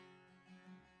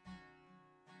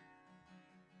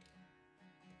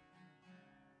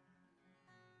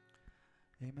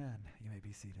Amen. You may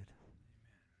be seated.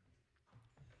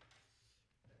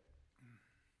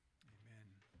 Amen.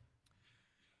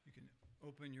 You can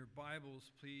open your Bibles,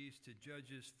 please, to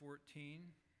Judges 14.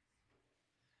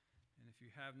 And if you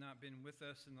have not been with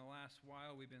us in the last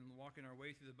while, we've been walking our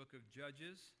way through the book of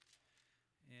Judges.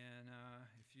 And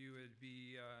if you would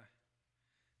be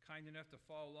kind enough to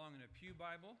follow along in a pew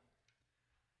Bible,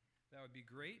 that would be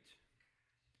great.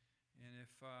 And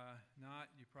if not,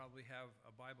 you probably have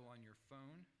a Bible on your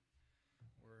phone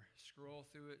or scroll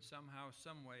through it somehow,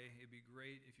 some way. It'd be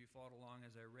great if you followed along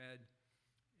as I read.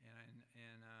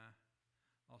 And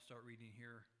I'll start reading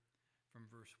here from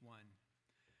verse 1.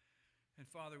 And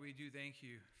Father, we do thank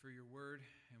you for your word,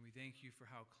 and we thank you for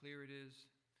how clear it is.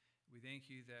 We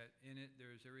thank you that in it there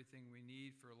is everything we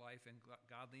need for life and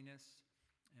godliness.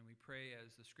 And we pray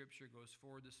as the scripture goes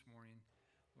forward this morning,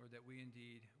 Lord, that we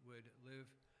indeed would live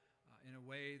in a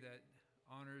way that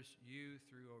honors you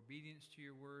through obedience to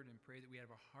your word, and pray that we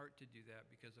have a heart to do that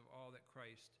because of all that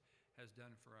Christ has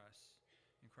done for us.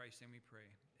 In Christ's name we pray.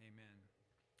 Amen.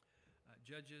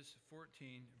 Judges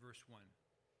 14, verse 1.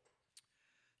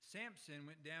 Samson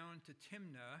went down to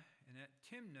Timnah, and at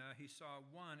Timnah he saw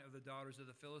one of the daughters of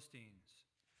the Philistines.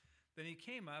 Then he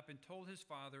came up and told his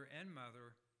father and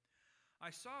mother,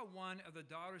 I saw one of the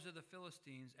daughters of the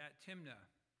Philistines at Timnah.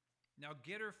 Now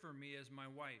get her for me as my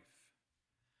wife.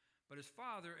 But his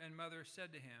father and mother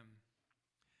said to him,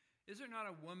 Is there not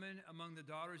a woman among the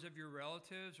daughters of your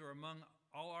relatives or among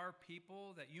all our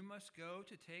people that you must go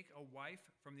to take a wife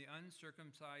from the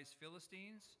uncircumcised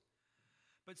Philistines?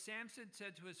 But Samson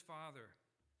said to his father,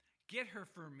 Get her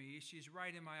for me, she is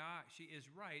right in my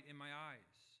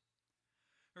eyes.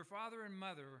 Her father and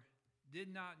mother did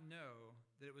not know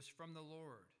that it was from the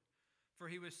Lord, for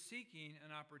he was seeking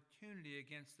an opportunity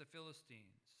against the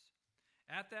Philistines.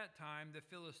 At that time, the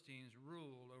Philistines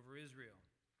ruled over Israel.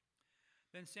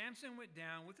 Then Samson went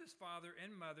down with his father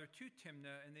and mother to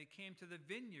Timnah, and they came to the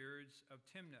vineyards of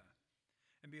Timnah.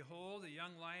 And behold, a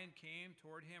young lion came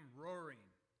toward him, roaring.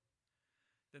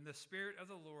 Then the Spirit of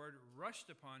the Lord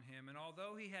rushed upon him, and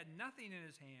although he had nothing in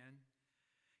his hand,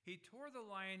 he tore the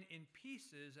lion in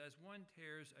pieces as one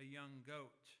tears a young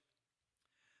goat.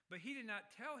 But he did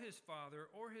not tell his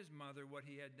father or his mother what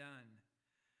he had done.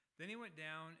 Then he went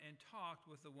down and talked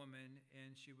with the woman,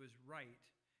 and she was right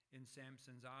in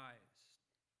Samson's eyes.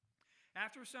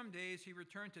 After some days he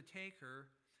returned to take her,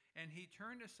 and he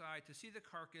turned aside to see the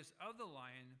carcass of the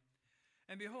lion.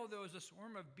 And behold, there was a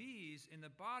swarm of bees in the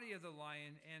body of the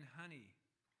lion and honey.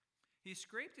 He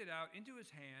scraped it out into his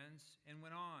hands and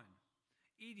went on,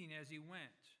 eating as he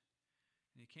went.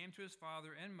 And he came to his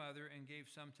father and mother and gave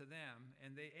some to them,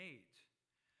 and they ate.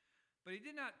 But he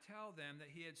did not tell them that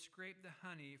he had scraped the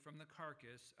honey from the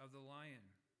carcass of the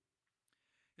lion.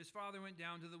 His father went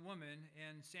down to the woman,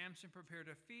 and Samson prepared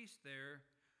a feast there,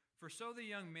 for so the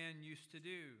young men used to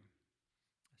do.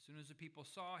 As soon as the people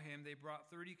saw him, they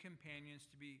brought 30 companions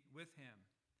to be with him.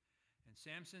 And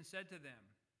Samson said to them,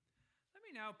 Let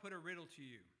me now put a riddle to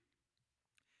you.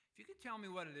 If you could tell me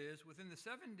what it is within the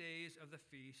 7 days of the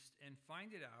feast and find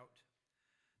it out,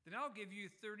 then I'll give you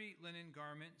 30 linen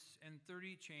garments and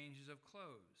 30 changes of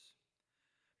clothes.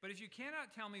 But if you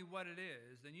cannot tell me what it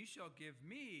is, then you shall give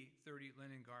me 30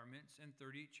 linen garments and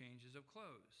 30 changes of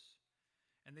clothes.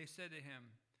 And they said to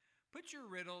him, Put your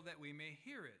riddle that we may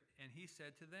hear it. And he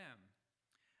said to them,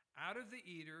 Out of the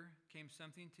eater came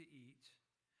something to eat.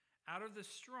 Out of the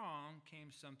strong came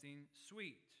something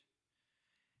sweet.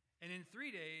 And in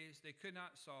 3 days they could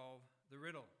not solve the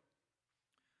riddle.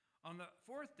 On the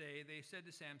 4th day they said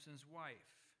to Samson's wife,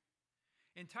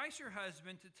 Entice your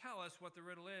husband to tell us what the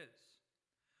riddle is,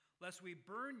 lest we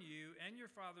burn you and your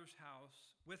father's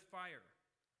house with fire.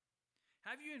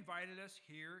 Have you invited us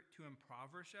here to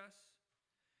impoverish us?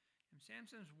 And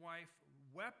Samson's wife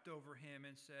wept over him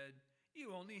and said,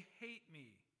 You only hate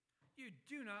me. You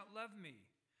do not love me.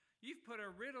 You've put a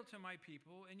riddle to my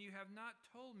people, and you have not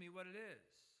told me what it is.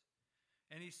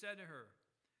 And he said to her,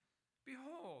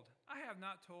 Behold, I have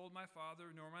not told my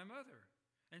father nor my mother.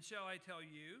 And shall I tell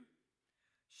you?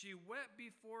 She wept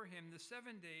before him the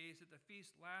 7 days that their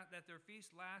feast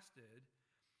lasted.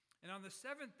 And on the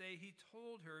 7th day he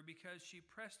told her, because she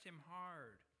pressed him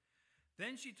hard.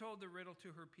 Then she told the riddle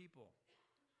to her people.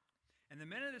 And the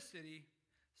men of the city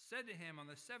said to him on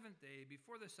the 7th day,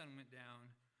 before the sun went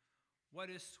down, What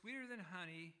is sweeter than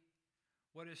honey?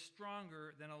 What is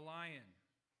stronger than a lion?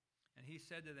 And he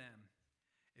said to them,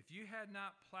 If you had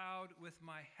not plowed with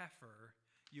my heifer,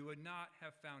 you would not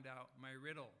have found out my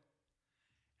riddle.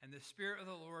 And the Spirit of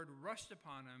the Lord rushed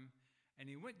upon him,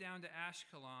 and he went down to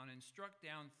Ashkelon and struck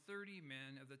down 30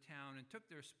 men of the town and took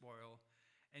their spoil.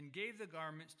 and gave the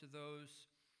garments to those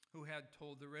who had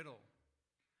told the riddle.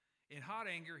 In hot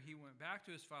anger, he went back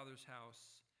to his father's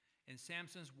house, and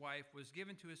Samson's wife was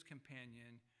given to his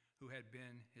companion, who had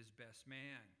been his best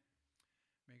man.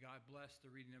 May God bless the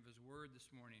reading of his word this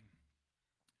morning.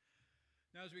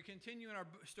 Now, as we continue in our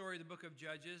story, the book of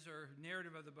Judges, or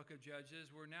narrative of the book of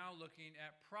Judges, we're now looking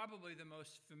at probably the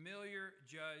most familiar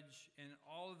judge in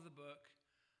all of the book.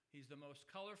 He's the most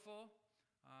colorful,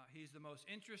 he's the most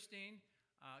interesting,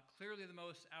 clearly the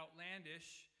most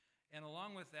outlandish, and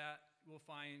along with that, we'll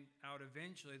find out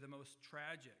eventually the most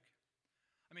tragic.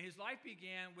 I mean, his life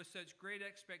began with such great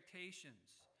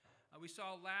expectations. We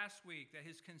saw last week that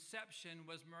his conception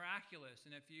was miraculous,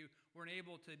 and if you weren't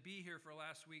able to be here for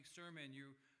last week's sermon,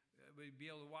 you would be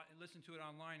able to listen to it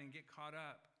online and get caught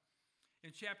up.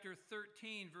 In chapter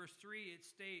 13, verse 3, it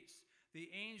states, "The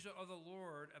angel of the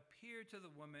Lord appeared to the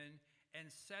woman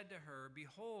and said to her,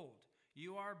 'Behold,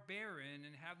 you are barren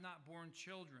and have not borne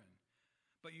children,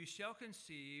 but you shall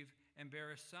conceive and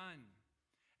bear a son.'"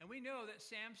 And we know that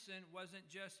Samson wasn't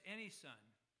just any son.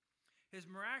 His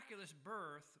miraculous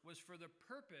birth was for the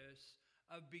purpose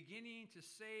of beginning to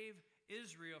save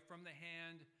Israel from the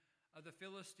hand of the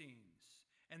Philistines.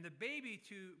 And the baby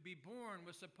to be born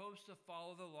was supposed to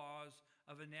follow the laws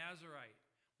of a Nazirite.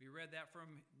 We read that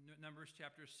from Numbers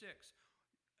chapter 6.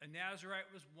 A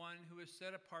Nazirite was one who was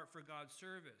set apart for God's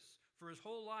service for his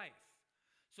whole life.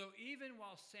 So even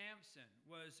while Samson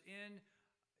was in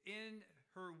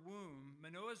her womb,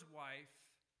 Manoah's wife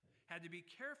had to be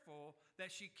careful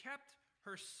that she kept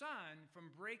her son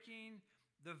from breaking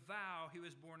the vow he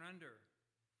was born under.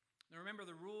 Now remember,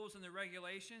 the rules and the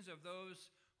regulations of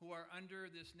those who are under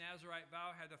this Nazirite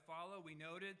vow had to follow. We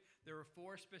noted there were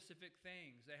 4 specific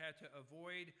things. They had to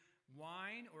avoid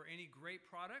wine or any grape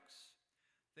products.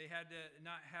 They had to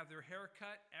not have their hair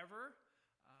cut ever,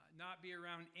 not be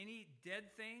around any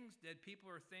dead things, dead people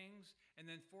or things, and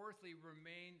then fourthly,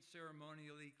 remain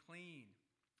ceremonially clean.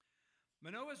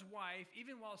 Manoah's wife,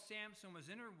 even while Samson was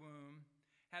in her womb,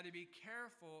 had to be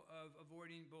careful of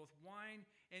avoiding both wine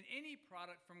and any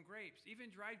product from grapes, even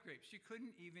dried grapes. She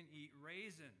couldn't even eat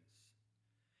raisins.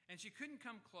 And she couldn't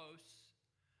come close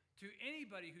to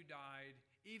anybody who died,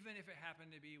 even if it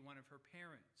happened to be one of her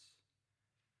parents.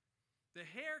 The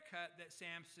haircut that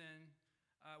Samson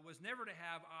was never to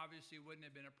have obviously wouldn't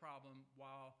have been a problem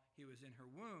while he was in her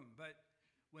womb. But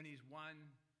when he's 1,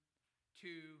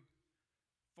 2,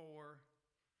 4,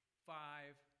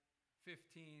 5,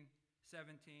 15,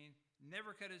 17,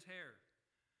 never cut his hair.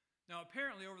 Now,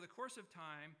 apparently, over the course of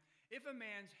time, if a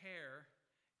man's hair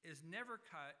is never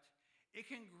cut, it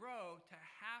can grow to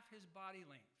half his body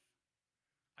length.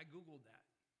 I Googled that.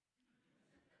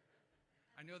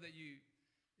 I know that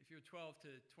if you're 12 to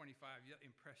 25, it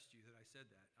impressed you that I said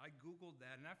that. I Googled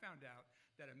that, and I found out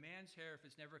that a man's hair, if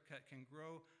it's never cut, can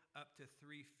grow up to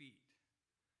 3 feet.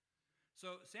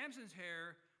 So Samson's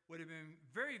hair would have been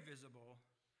very visible,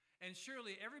 and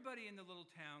surely everybody in the little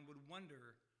town would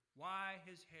wonder why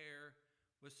his hair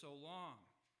was so long.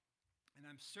 And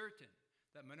I'm certain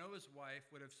that Manoah's wife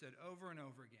would have said over and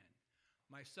over again,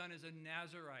 "My son is a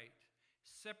Nazirite,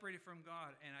 separated from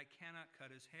God, and I cannot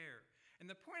cut his hair." And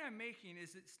the point I'm making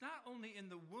is it's not only in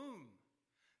the womb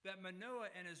that Manoah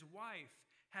and his wife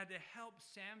had to help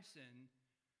Samson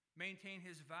maintain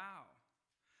his vow.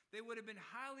 They would have been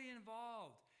highly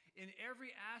involved in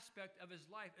every aspect of his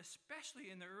life, especially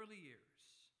in the early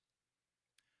years.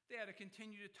 They had to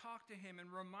continue to talk to him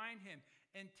and remind him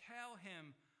and tell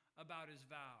him about his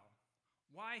vow,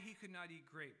 why he could not eat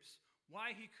grapes,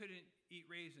 why he couldn't eat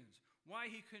raisins, why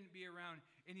he couldn't be around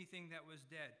anything that was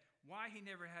dead, why he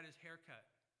never had his hair cut.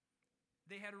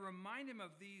 They had to remind him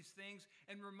of these things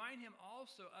and remind him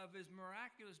also of his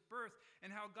miraculous birth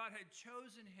and how God had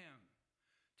chosen him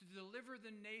to deliver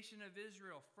the nation of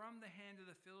Israel from the hand of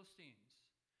the Philistines.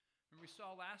 And we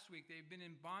saw last week they've been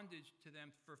in bondage to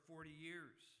them for 40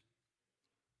 years.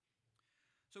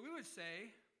 So we would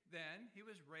say then he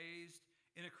was raised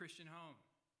in a Christian home,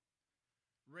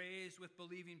 raised with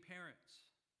believing parents,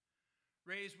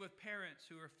 raised with parents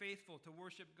who are faithful to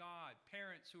worship God,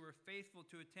 parents who are faithful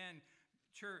to attend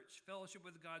church, fellowship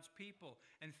with God's people,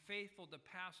 and faithful to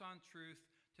pass on truth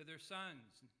to their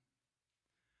sons.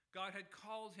 God had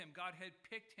called him, God had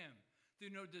picked him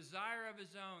through no desire of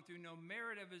his own, through no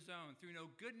merit of his own, through no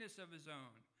goodness of his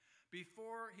own.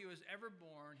 Before he was ever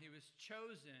born, he was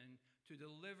chosen to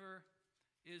deliver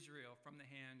Israel from the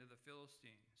hand of the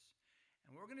Philistines.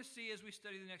 And what we're going to see as we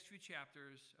study the next few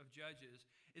chapters of Judges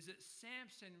is that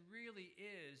Samson really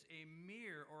is a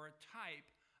mirror or a type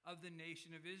of the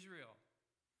nation of Israel.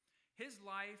 His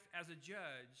life as a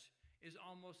judge is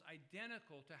almost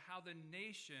identical to how the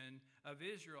nation of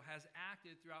Israel has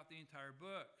acted throughout the entire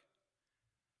book.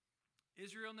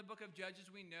 Israel in the book of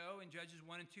Judges, we know, in Judges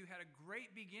 1 and 2, had a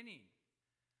great beginning.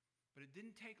 But it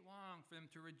didn't take long for them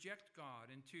to reject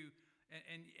God and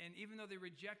even though they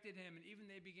rejected him and even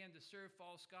they began to serve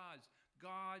false gods,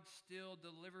 God still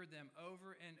delivered them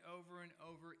over and over and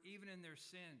over, even in their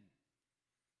sin.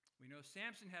 We know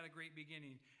Samson had a great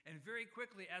beginning, and very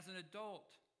quickly as an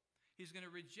adult, he's going to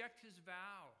reject his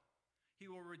vow. He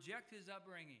will reject his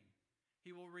upbringing.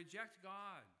 He will reject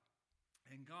God,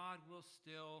 and God will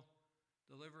still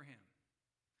deliver him.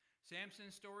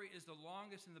 Samson's story is the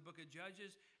longest in the book of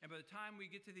Judges, and by the time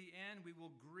we get to the end, we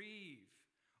will grieve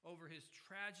over his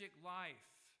tragic life.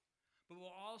 But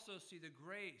we'll also see the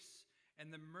grace and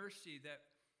the mercy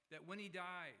that when he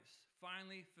dies,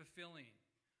 finally fulfilling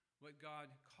what God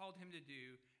called him to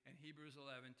do, and Hebrews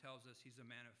 11 tells us he's a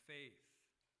man of faith.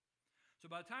 So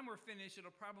by the time we're finished,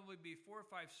 it'll probably be 4 or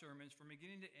 5 sermons from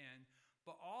beginning to end,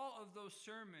 but all of those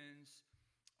sermons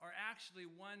are actually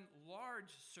one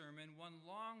large sermon, one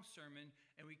long sermon,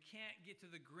 and we can't get to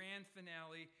the grand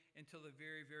finale until the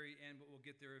very, very end, but we'll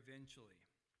get there eventually.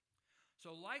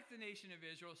 So like the nation of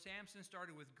Israel, Samson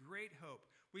started with great hope.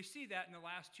 We see that in the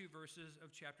last 2 verses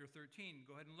of chapter 13.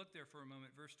 Go ahead and look there for a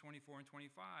moment, verse 24 and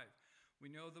 25.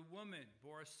 We know the woman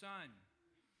bore a son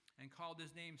and called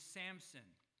his name Samson.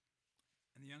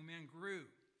 And the young man grew,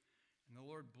 and the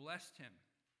Lord blessed him.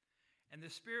 And the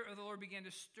Spirit of the Lord began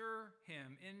to stir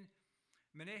him in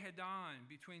Menahadan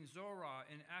between Zorah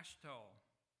and Ashtaol.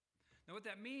 Now what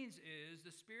that means is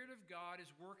the Spirit of God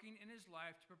is working in his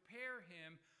life to prepare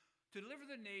him to deliver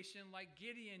the nation like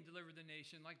Gideon delivered the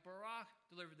nation, like Barak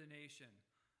delivered the nation,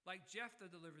 like Jephthah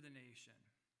delivered the nation.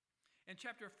 And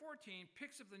chapter 14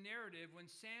 picks up the narrative when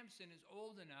Samson is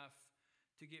old enough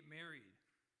to get married.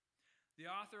 The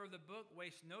author of the book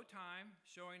wastes no time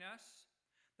showing us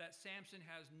that Samson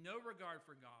has no regard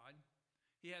for God.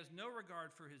 He has no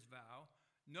regard for his vow,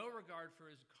 no regard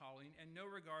for his calling, and no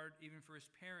regard even for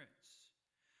his parents.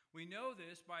 We know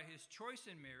this by his choice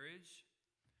in marriage,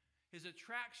 his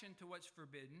attraction to what's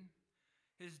forbidden,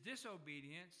 his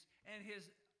disobedience, and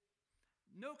his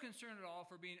no concern at all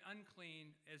for being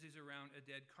unclean as he's around a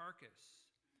dead carcass.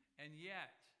 And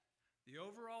yet, the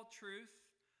overall truth,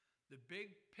 the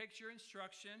big picture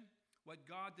instruction, what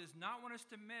God does not want us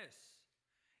to miss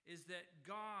is that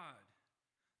God,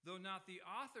 though not the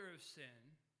author of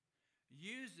sin,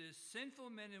 uses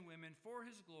sinful men and women for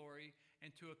his glory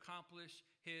and to accomplish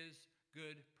his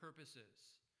good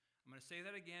purposes. I'm going to say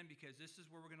that again because this is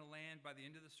where we're going to land by the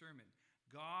end of the sermon.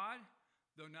 God,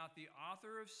 though not the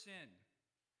author of sin,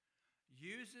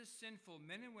 uses sinful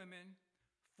men and women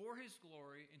for his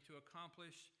glory and to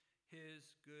accomplish his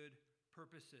good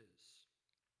purposes.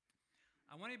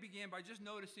 I want to begin by just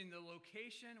noticing the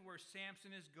location where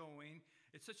Samson is going.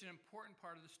 It's such an important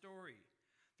part of the story.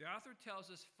 The author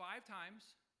tells us 5 times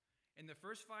in the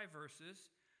first 5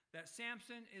 verses that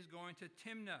Samson is going to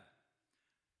Timnah.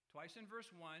 Twice in verse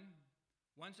 1,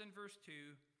 once in verse 2,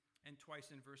 and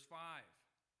twice in verse 5.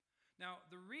 Now,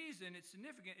 the reason it's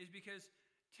significant is because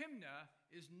Timnah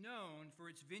is known for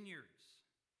its vineyards.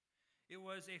 It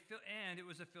was a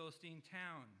Philistine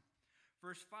town.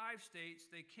 Verse 5 states,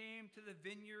 they came to the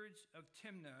vineyards of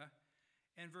Timnah,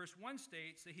 and verse 1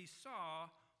 states that he saw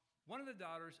one of the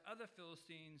daughters of the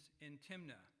Philistines in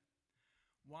Timnah.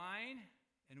 Wine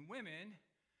and women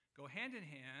go hand in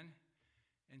hand,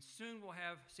 and soon we'll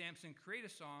have Samson create a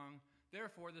song.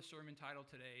 Therefore, the sermon title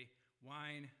today,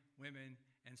 Wine, Women,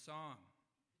 and Song.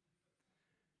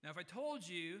 Now, if I told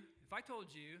you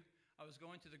I was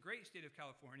going to the great state of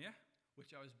California,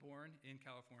 which I was born in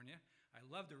California, I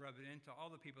love to rub it into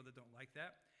all the people that don't like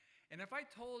that. And if I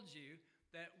told you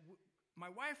that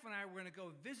my wife and I were going to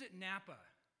go visit Napa,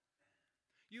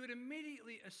 you would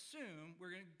immediately assume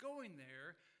we're going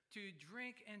there to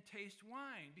drink and taste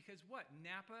wine. Because what?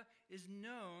 Napa is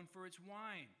known for its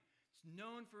wine. It's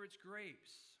known for its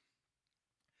grapes.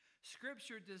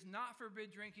 Scripture does not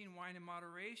forbid drinking wine in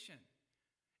moderation.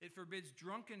 It forbids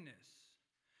drunkenness.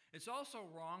 It's also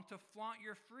wrong to flaunt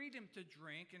your freedom to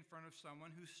drink in front of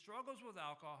someone who struggles with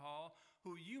alcohol,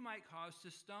 who you might cause to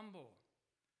stumble.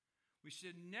 We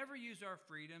should never use our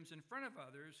freedoms in front of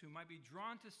others who might be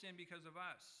drawn to sin because of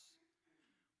us.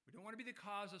 We don't want to be the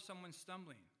cause of someone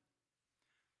stumbling.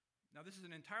 Now, this is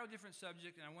an entirely different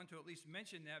subject, and I want to at least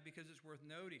mention that because it's worth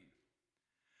noting.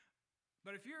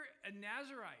 But if you're a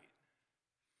Nazirite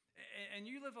and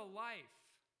you live a life,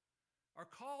 are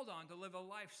called on to live a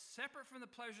life separate from the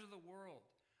pleasures of the world,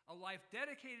 a life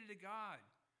dedicated to God,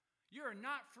 you are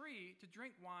not free to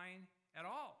drink wine at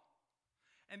all.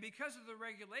 And because of the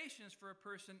regulations for a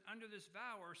person under this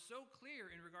vow are so clear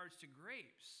in regards to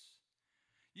grapes,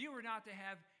 you were not to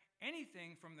have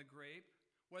anything from the grape,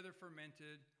 whether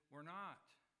fermented or not.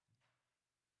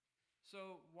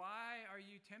 So why are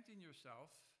you tempting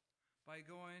yourself by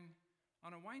going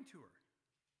on a wine tour?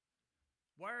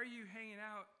 Why are you hanging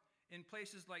out in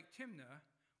places like Timnah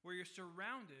where you're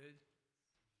surrounded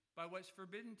by what's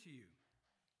forbidden to you?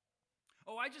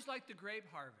 Oh, I just like the grape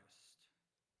harvest.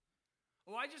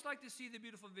 Oh, I just like to see the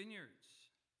beautiful vineyards.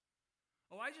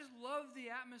 Oh, I just love the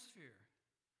atmosphere.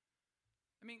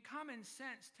 I mean, common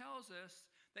sense tells us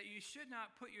that you should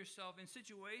not put yourself in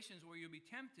situations where you'll be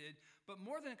tempted, but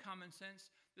more than common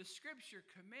sense, the scripture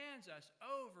commands us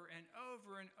over and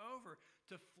over and over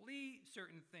to flee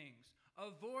certain things,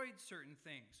 avoid certain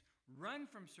things, run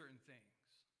from certain things.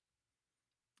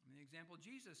 And the example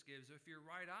Jesus gives, if your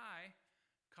right eye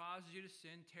causes you to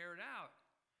sin, tear it out.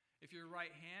 If your right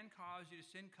hand causes you to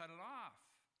sin, cut it off.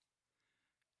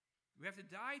 We have to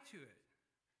die to it.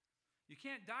 You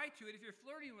can't die to it if you're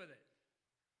flirting with it.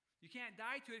 You can't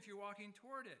die to it if you're walking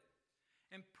toward it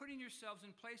and putting yourselves in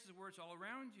places where it's all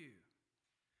around you.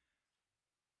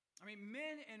 I mean,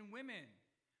 men and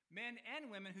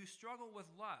women who struggle with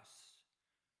lust,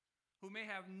 who may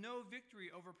have no victory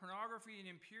over pornography and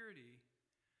impurity,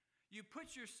 you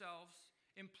put yourselves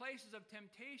in places of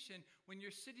temptation when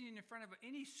you're sitting in front of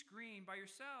any screen by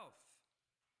yourself.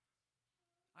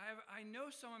 I know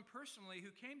someone personally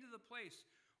who came to the place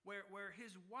where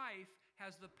his wife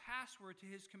has the password to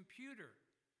his computer,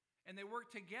 and they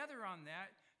work together on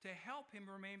that to help him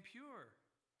remain pure.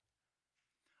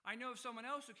 I know of someone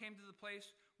else who came to the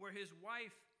place where his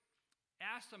wife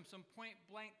asked him some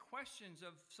point-blank questions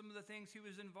of some of the things he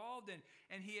was involved in,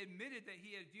 and he admitted that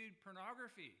he had viewed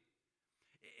pornography.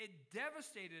 It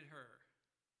devastated her.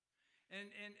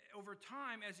 And over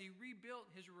time, as he rebuilt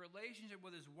his relationship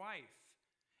with his wife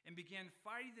and began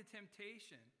fighting the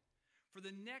temptation, for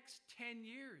the next 10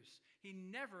 years, he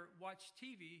never watched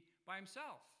TV by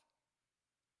himself.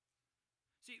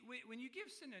 See, when you give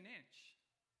sin an inch,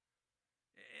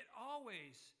 it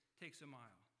always takes a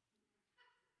mile.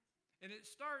 And it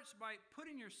starts by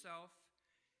putting yourself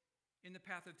in the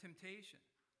path of temptation.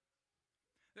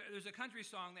 There's a country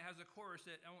song that has a chorus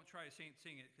that I won't try to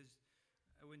sing it because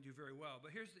I wouldn't do very well.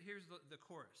 But here's the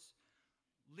chorus.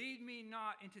 Lead me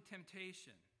not into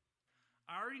temptation.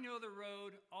 I already know the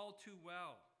road all too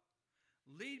well.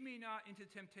 Lead me not into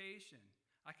temptation.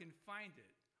 I can find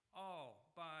it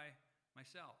all by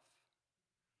myself.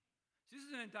 So this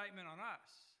is an indictment on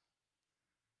us,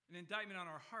 an indictment on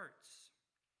our hearts.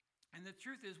 And the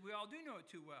truth is, we all do know it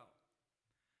too well.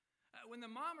 When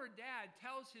the mom or dad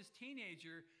tells his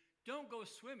teenager, don't go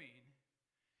swimming,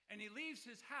 and he leaves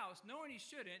his house knowing he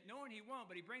shouldn't, knowing he won't,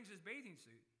 but he brings his bathing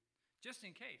suit, just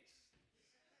in case.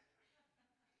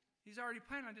 He's already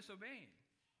planning on disobeying.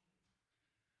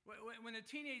 When the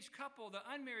teenage couple, the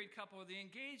unmarried couple, the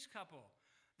engaged couple,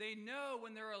 they know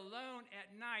when they're alone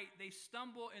at night, they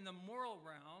stumble in the moral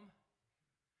realm,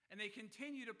 and they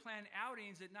continue to plan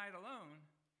outings at night alone.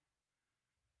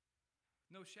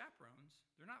 No chaperones.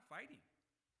 They're not fighting.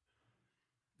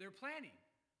 They're planning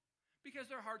because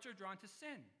their hearts are drawn to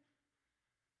sin.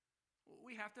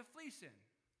 We have to flee sin.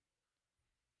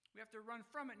 We have to run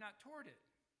from it, not toward it.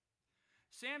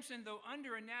 Samson, though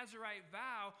under a Nazirite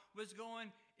vow, was going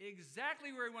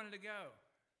exactly where he wanted to go,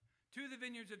 to the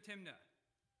vineyards of Timnah.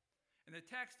 And the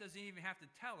text doesn't even have to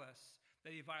tell us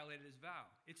that he violated his vow.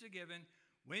 It's a given.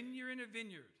 When you're in a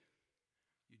vineyard,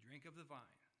 you drink of the vine.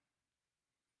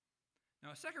 Now,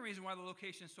 a second reason why the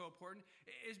location is so important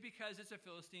is because it's a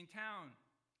Philistine town.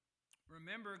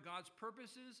 Remember, God's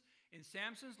purposes in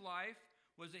Samson's life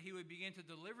was that he would begin to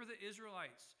deliver the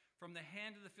Israelites from the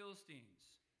hand of the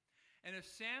Philistines. And if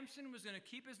Samson was going to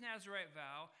keep his Nazirite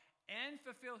vow and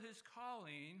fulfill his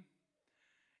calling,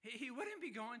 he wouldn't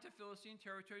be going to Philistine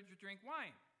territory to drink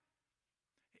wine.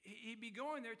 He'd be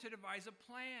going there to devise a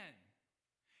plan.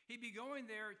 He'd be going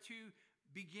there to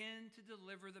begin to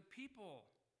deliver the people.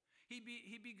 He'd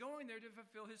be going there to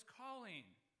fulfill his calling.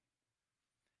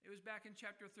 It was back in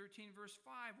chapter 13, verse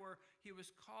 5, where he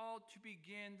was called to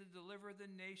begin to deliver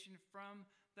the nation from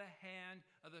the hand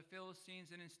of the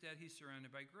Philistines, and instead he's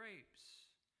surrounded by grapes.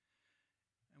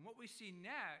 And what we see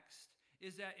next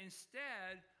is that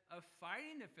instead of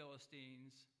fighting the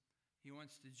Philistines, he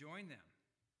wants to join them.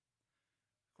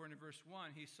 According to verse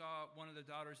 1, he saw one of the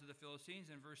daughters of the Philistines.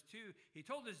 In verse 2, he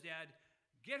told his dad,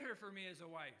 "Get her for me as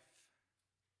a wife."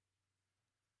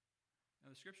 Now,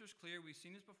 the scripture is clear. We've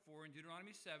seen this before in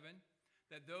Deuteronomy 7,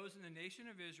 that those in the nation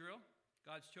of Israel,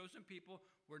 God's chosen people,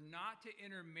 were not to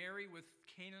intermarry with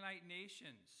Canaanite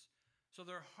nations. so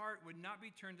their heart would not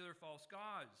be turned to their false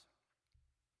gods.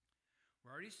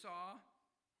 We already saw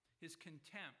his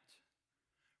contempt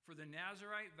for the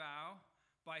Nazirite vow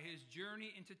by his journey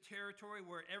into territory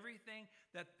where everything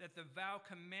that the vow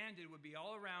commanded would be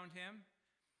all around him.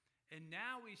 And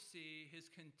now we see his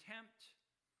contempt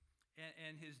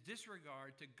and his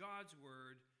disregard to God's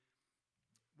word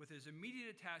with his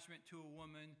immediate attachment to a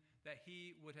woman that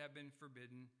he would have been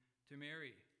forbidden to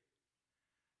marry.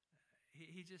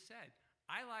 He just said,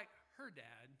 I like her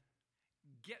dad,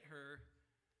 get her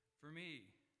for me.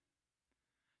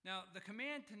 Now, the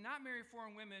command to not marry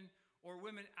foreign women or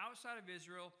women outside of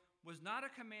Israel was not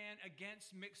a command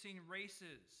against mixing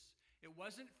races. It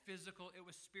wasn't physical, it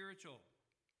was spiritual.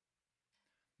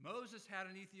 Moses had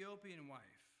an Ethiopian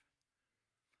wife.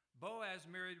 Boaz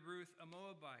married Ruth, a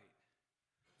Moabite.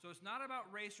 So it's not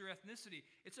about race or ethnicity,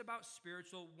 it's about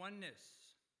spiritual oneness.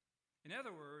 In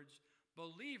other words,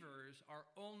 believers are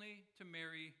only to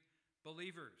marry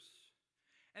believers.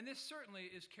 And this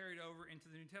certainly is carried over into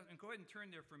the New Testament. Go ahead and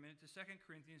turn there for a minute to 2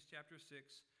 Corinthians chapter 6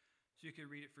 so you can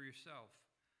read it for yourself.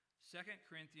 2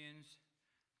 Corinthians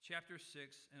chapter 6,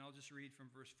 and I'll just read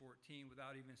from verse 14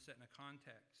 without even setting a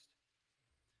context.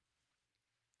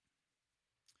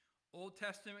 Old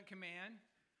Testament command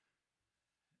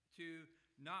to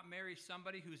not marry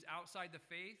somebody who's outside the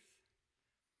faith.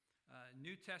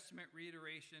 New Testament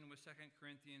reiteration with 2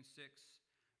 Corinthians 6,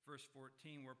 verse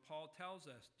 14, where Paul tells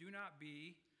us, do not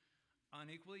be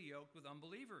unequally yoked with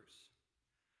unbelievers.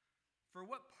 For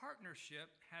what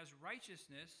partnership has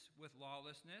righteousness with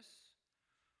lawlessness?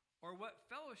 Or what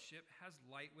fellowship has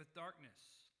light with darkness?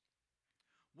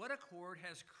 What accord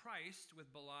has Christ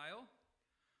with Belial?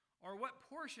 Or what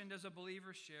portion does a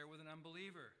believer share with an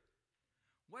unbeliever?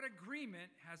 What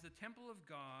agreement has the temple of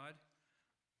God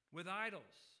with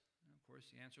idols? And of course,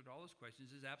 the answer to all those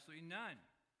questions is absolutely none.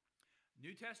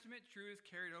 New Testament truth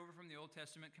carried over from the Old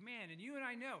Testament command. And you and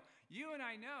I know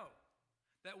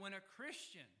that when a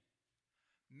Christian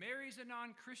marries a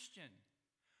non-Christian,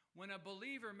 when a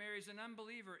believer marries an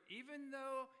unbeliever, even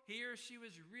though he or she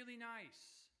was really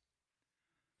nice,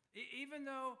 even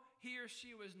though he or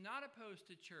she was not opposed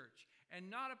to church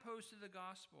and not opposed to the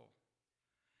gospel,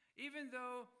 even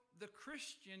though the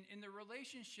Christian in the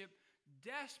relationship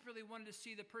desperately wanted to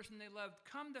see the person they loved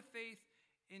come to faith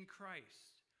in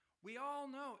Christ, we all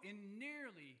know in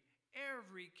nearly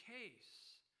every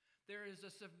case there is a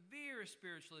severe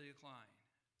spiritual decline.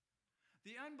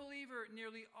 The unbeliever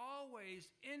nearly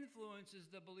always influences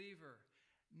the believer,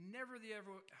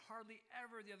 hardly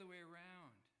ever the other way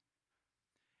around.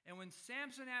 And when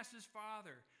Samson asked his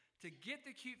father to get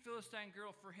the cute Philistine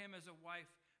girl for him as a wife,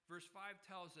 verse 5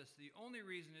 tells us the only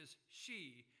reason is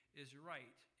she is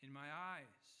right in my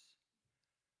eyes.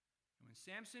 And when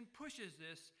Samson pushes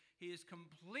this, he is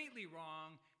completely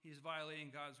wrong. He's violating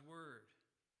God's word.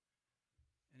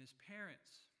 And his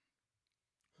parents,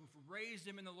 who've raised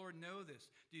him in the Lord, know this.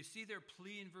 Do you see their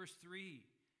plea in verse 3?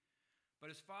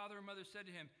 But his father and mother said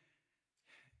to him,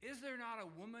 is there not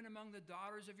a woman among the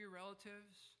daughters of your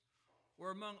relatives or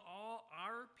among all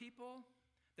our people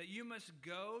that you must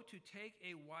go to take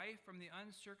a wife from the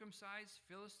uncircumcised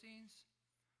Philistines?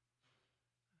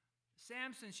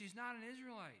 Samson, she's not an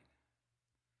Israelite.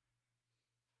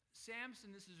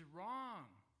 Samson, this is wrong.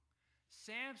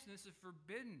 Samson, this is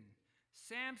forbidden.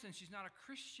 Samson, she's not a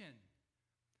Christian.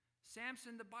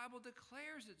 Samson, the Bible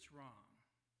declares it's wrong.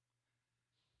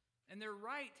 And they're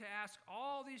right to ask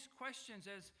all these questions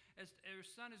as their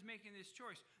son is making this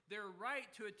choice. They're right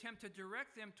to attempt to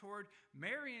direct them toward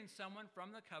marrying someone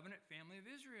from the covenant family of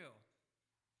Israel.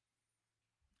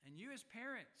 And you as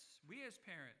parents, we as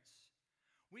parents,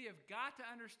 we have got to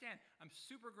understand. I'm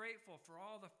super grateful for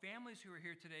all the families who are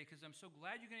here today because I'm so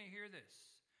glad you're going to hear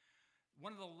this.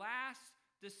 One of the last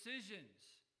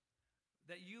decisions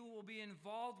that you will be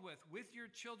involved with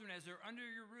your children as they're under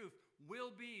your roof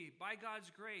will be, by God's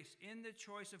grace, in the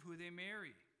choice of who they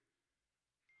marry.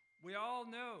 We all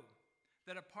know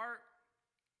that apart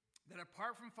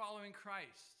from following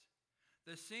Christ,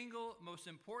 the single most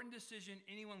important decision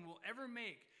anyone will ever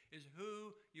make is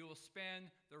who you will spend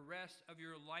the rest of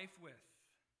your life with.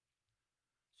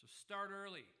 So start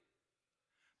early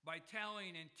by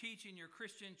telling and teaching your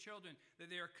Christian children that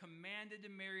they are commanded to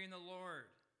marry in the Lord.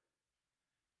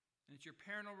 And it's your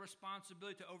parental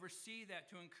responsibility to oversee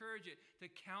that, to encourage it, to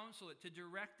counsel it, to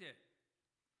direct it.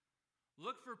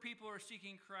 Look for people who are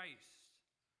seeking Christ.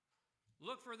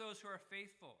 Look for those who are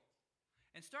faithful.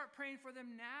 And start praying for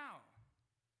them now.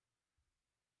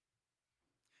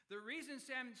 The reason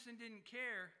Samson didn't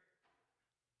care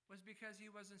was because he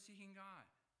wasn't seeking God.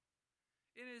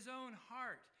 In his own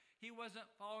heart, he wasn't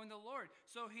following the Lord.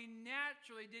 So he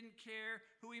naturally didn't care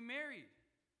who he married.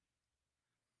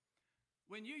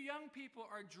 When you young people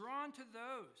are drawn to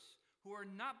those who are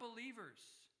not believers,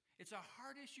 it's a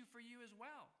hard issue for you as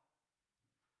well.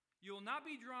 You will not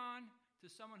be drawn to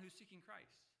someone who's seeking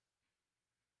Christ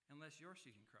unless you're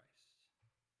seeking Christ.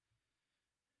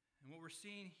 And what we're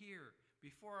seeing here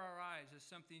before our eyes is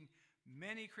something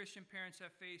many Christian parents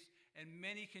have faced and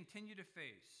many continue to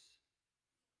face.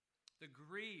 The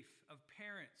grief of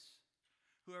parents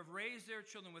who have raised their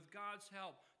children with God's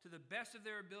help to the best of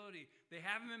their ability. They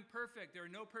haven't been perfect. There are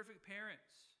no perfect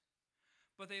parents.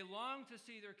 But they long to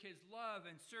see their kids love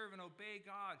and serve and obey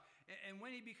God. And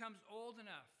when he becomes old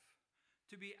enough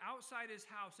to be outside his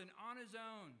house and on his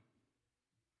own,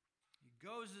 he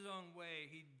goes his own way.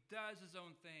 He does his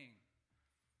own thing.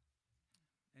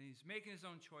 And he's making his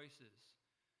own choices.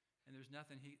 And there's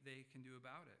nothing they can do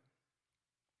about it.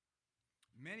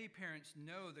 Many parents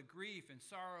know the grief and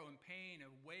sorrow and pain of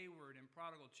wayward and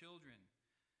prodigal children.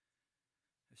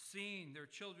 Have seen their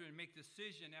children make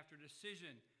decision after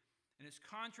decision, and it's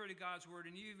contrary to God's word,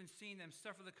 and you've even seen them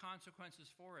suffer the consequences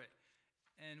for it.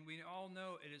 And we all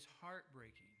know it is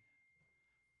heartbreaking.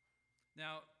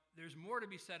 Now, there's more to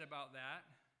be said about that,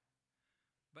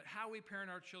 but how we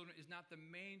parent our children is not the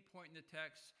main point in the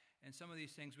text, and some of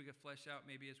these things we could flesh out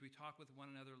maybe as we talk with one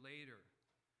another later.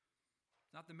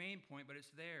 Not the main point, but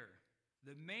it's there.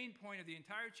 The main point of the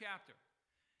entire chapter,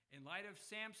 in light of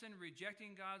Samson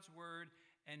rejecting God's word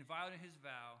and violating his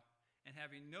vow and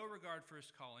having no regard for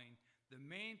his calling, the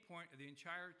main point of the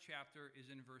entire chapter is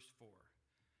in verse 4.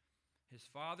 His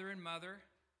father and mother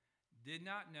did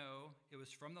not know it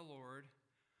was from the Lord,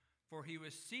 for he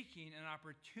was seeking an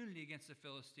opportunity against the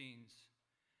Philistines.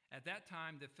 At that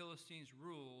time, the Philistines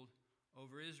ruled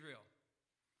over Israel.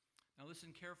 Now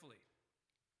listen carefully.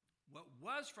 What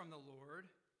was from the Lord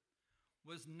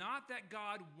was not that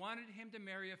God wanted him to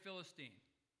marry a Philistine.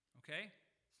 Okay?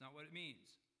 That's not what it means.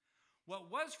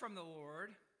 What was from the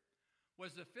Lord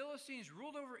was the Philistines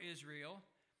ruled over Israel,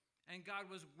 and God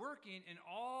was working in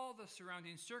all the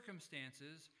surrounding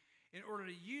circumstances in order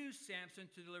to use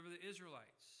Samson to deliver the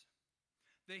Israelites.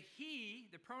 The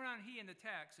pronoun he in the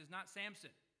text is not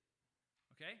Samson.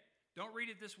 Okay? Don't read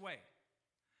it this way.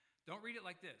 Don't read it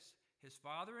like this. His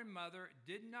father and mother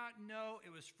did not know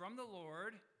it was from the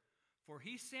Lord, for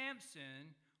he,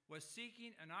 Samson, was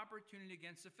seeking an opportunity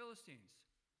against the Philistines.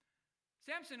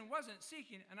 Samson wasn't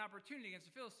seeking an opportunity against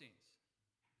the Philistines.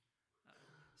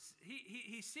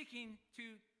 He's seeking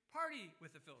to party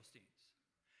with the Philistines.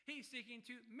 He's seeking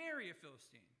to marry a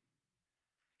Philistine.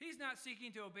 He's not seeking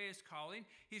to obey his calling.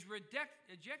 He's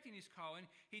rejecting his calling.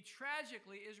 He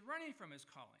tragically is running from his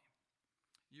calling.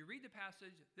 You read the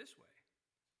passage this way.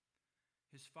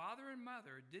 His father and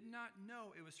mother did not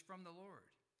know it was from the Lord,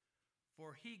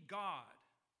 for he, God,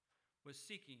 was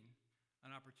seeking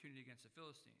an opportunity against the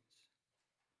Philistines.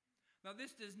 Now,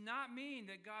 this does not mean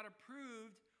that God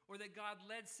approved or that God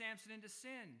led Samson into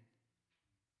sin.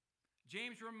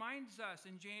 James reminds us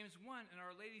in James 1, and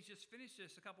our ladies just finished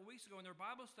this a couple weeks ago in their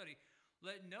Bible study,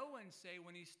 let no one say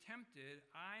when he's tempted,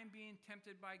 I'm being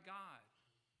tempted by God.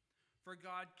 For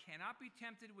God cannot be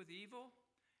tempted with evil,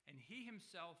 and he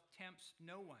himself tempts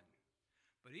no one.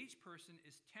 But each person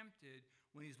is tempted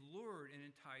when he's lured and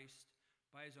enticed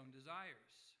by his own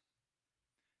desires.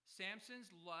 Samson's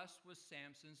lust was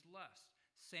Samson's lust.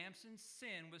 Samson's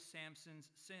sin was Samson's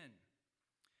sin.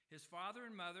 His father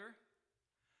and mother,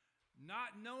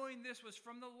 not knowing this was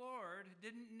from the Lord,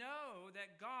 didn't know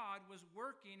that God was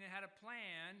working and had a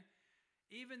plan,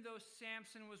 even though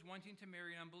Samson was wanting to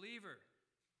marry an unbeliever.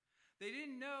 They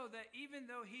didn't know that even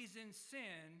though he's in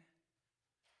sin,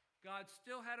 God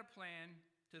still had a plan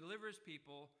to deliver his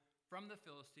people from the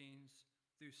Philistines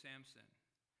through Samson.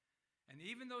 And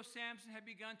even though Samson had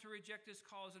begun to reject his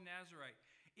call as a Nazirite,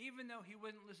 even though he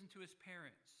wouldn't listen to his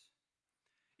parents,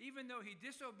 even though he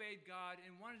disobeyed God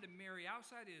and wanted to marry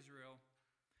outside Israel,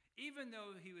 even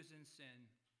though he was in sin,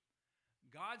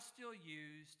 God still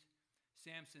used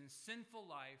Samson's sinful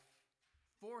life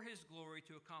for his glory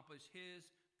to accomplish his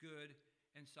good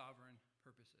and sovereign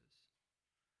purposes.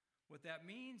 What that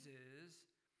means is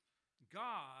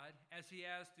God, as he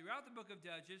has throughout the book of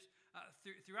Judges,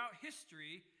 throughout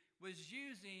history, was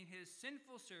using his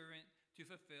sinful servant to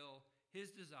fulfill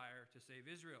his desire to save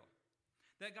Israel.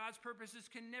 That God's purposes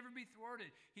can never be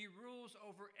thwarted. He rules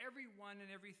over everyone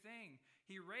and everything.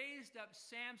 He raised up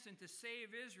Samson to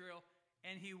save Israel,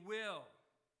 and he will,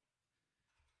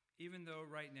 even though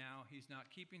right now he's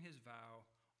not keeping his vow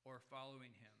or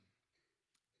following him.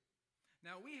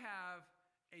 Now, we have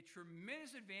a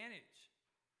tremendous advantage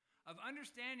of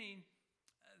understanding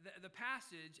the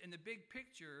passage and the big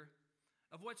picture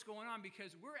of what's going on,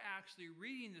 because we're actually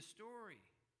reading the story.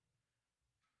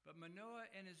 But Manoah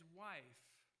and his wife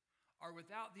are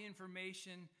without the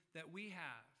information that we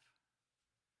have.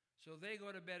 So they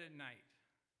go to bed at night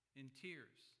in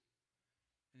tears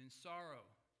and in sorrow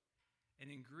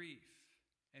and in grief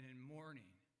and in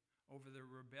mourning over the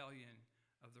rebellion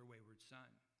of their wayward son.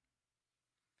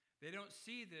 They don't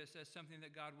see this as something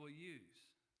that God will use.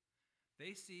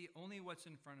 They see only what's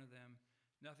in front of them,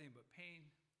 nothing but pain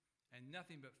and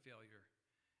nothing but failure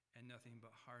and nothing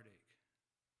but heartache.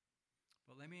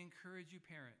 But let me encourage you,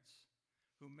 parents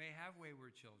who may have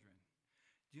wayward children,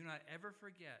 do not ever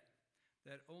forget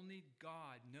that only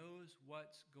God knows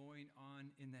what's going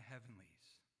on in the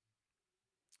heavenlies.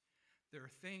 There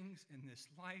are things in this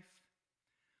life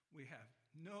we have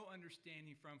no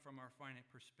understanding from our finite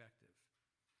perspective.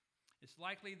 It's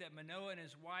likely that Manoah and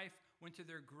his wife went to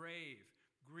their grave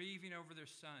grieving over their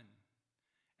son,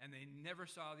 and they never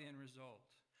saw the end result.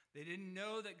 They didn't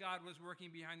know that God was working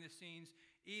behind the scenes,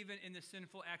 even in the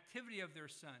sinful activity of their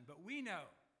son. But we know,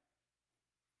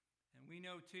 and we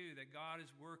know too, that God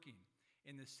is working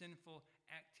in the sinful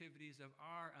activities of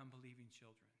our unbelieving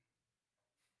children.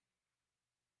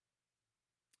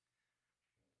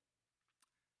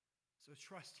 So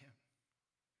trust him.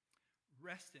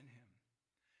 Rest in him.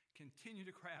 Continue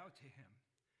to cry out to him.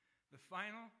 The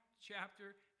final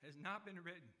chapter has not been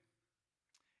written,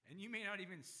 and you may not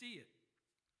even see it,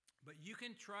 but you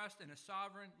can trust in a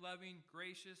sovereign, loving,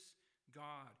 gracious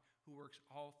God who works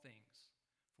all things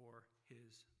for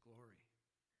his glory.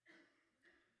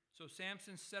 So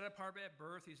Samson's set apart at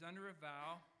birth. He's under a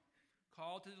vow,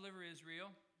 called to deliver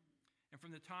Israel. And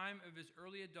from the time of his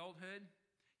early adulthood,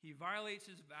 he violates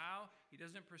his vow. He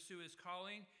doesn't pursue his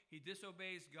calling. He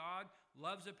disobeys God,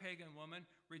 loves a pagan woman,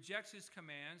 rejects his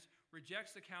commands,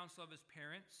 rejects the counsel of his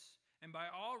parents. And by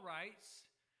all rights,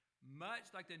 much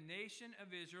like the nation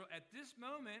of Israel, at this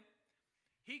moment,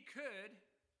 he could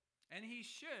and he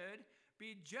should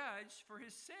be judged for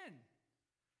his sin,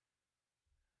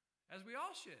 as we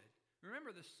all should.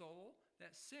 Remember, the soul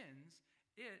that sins,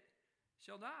 it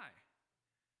shall die.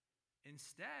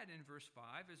 Instead, in verse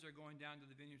 5, as they're going down to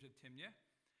the vineyards of Timnah,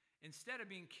 instead of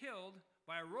being killed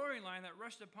by a roaring lion that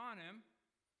rushed upon him,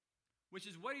 which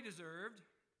is what he deserved,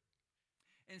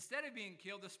 instead of being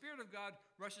killed, the Spirit of God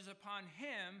rushes upon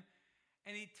him,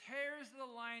 and he tears the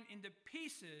lion into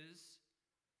pieces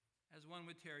as one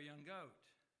would tear a young goat.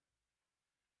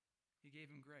 He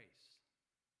gave him grace.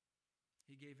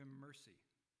 He gave him mercy.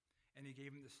 And he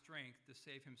gave him the strength to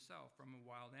save himself from a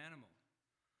wild animal.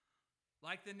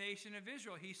 Like the nation of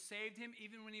Israel, he saved him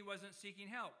even when he wasn't seeking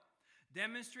help.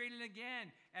 Demonstrating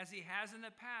again, as he has in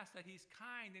the past, that he's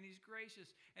kind and he's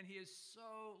gracious and he is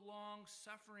so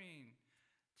long-suffering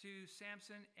to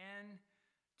Samson and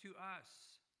to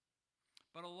us.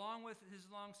 But along with his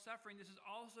long-suffering, this is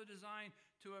also designed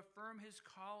to affirm his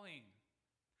calling,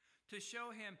 to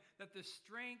show him that the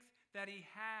strength that he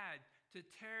had to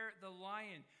tear the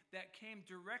lion that came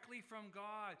directly from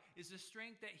God is the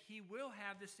strength that he will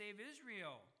have to save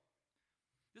Israel.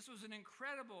 This was an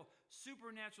incredible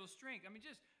supernatural strength. I mean,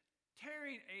 just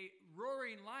tearing a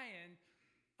roaring lion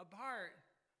apart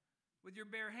with your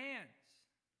bare hands.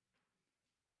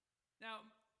 Now,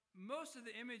 most of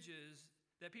the images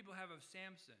that people have of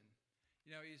Samson,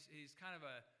 you know, he's kind of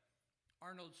a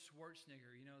Arnold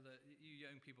Schwarzenegger. You know, you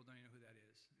young people don't even know who that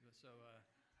is. So,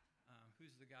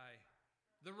 who's the guy?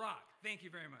 The Rock. Thank you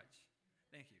very much.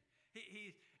 Thank you.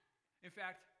 In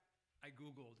fact, I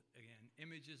Googled again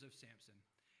images of Samson,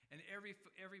 and every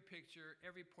picture,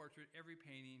 every portrait, every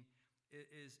painting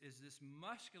is this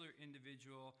muscular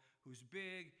individual who's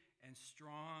big and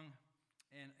strong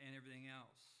and everything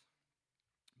else.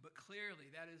 But clearly,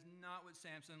 that is not what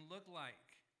Samson looked like.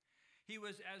 He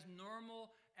was as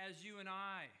normal as you and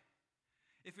I.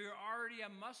 If you're already a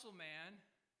muscle man,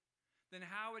 then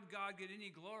how would God get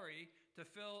any glory to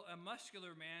fill a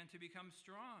muscular man to become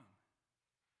strong?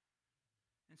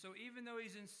 And so even though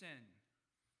he's in sin,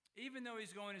 even though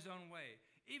he's going his own way,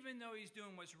 even though he's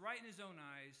doing what's right in his own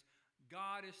eyes,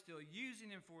 God is still using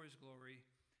him for his glory.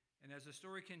 And as the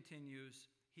story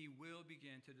continues, he will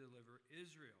begin to deliver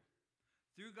Israel.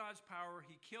 Through God's power,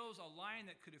 he kills a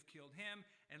lion that could have killed him.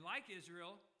 And like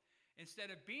Israel, instead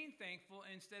of being thankful,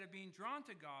 instead of being drawn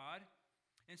to God,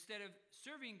 instead of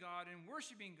serving God and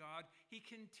worshiping God, he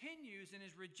continues in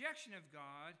his rejection of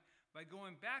God by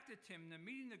going back to Timnah,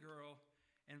 meeting the girl,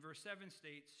 and verse 7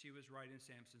 states she was right in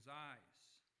Samson's eyes.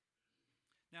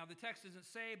 Now, the text doesn't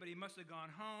say, but he must have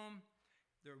gone home.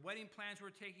 Their wedding plans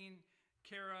were taken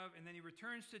care of, and then he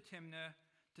returns to Timnah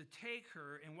to take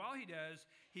her, and while he does,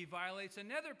 he violates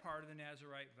another part of the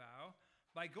Nazirite vow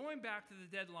by going back to the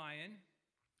dead lion,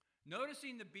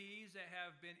 noticing the bees that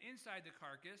have been inside the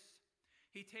carcass.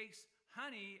 He takes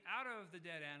honey out of the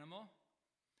dead animal,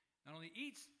 not only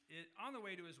eats it on the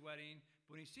way to his wedding,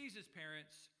 but when he sees his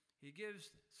parents, he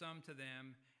gives some to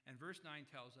them, and verse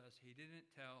 9 tells us he didn't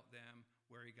tell them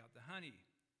where he got the honey.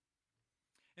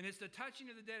 And it's the touching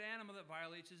of the dead animal that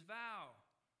violates his vow.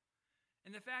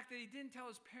 And the fact that he didn't tell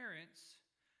his parents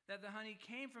that the honey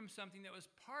came from something that was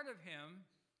part of him,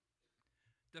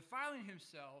 defiling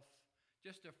himself,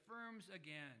 just affirms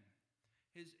again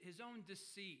his own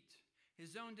deceit,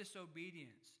 his own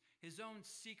disobedience, his own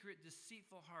secret,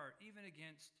 deceitful heart, even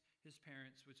against his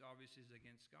parents, which obviously is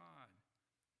against God.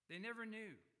 They never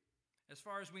knew, as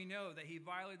far as we know, that he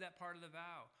violated that part of the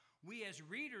vow. We as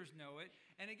readers know it,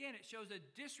 and again, it shows a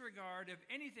disregard of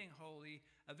anything holy,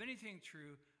 of anything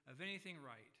true, of anything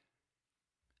right.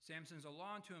 Samson's a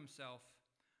law unto himself,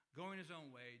 going his own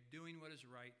way, doing what is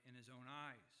right in his own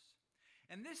eyes.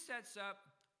 And this sets up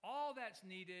all that's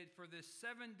needed for this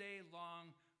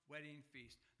 7-day-long wedding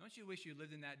feast. Don't you wish you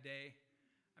lived in that day?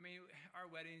 I mean, our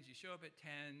weddings, you show up at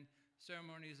 10,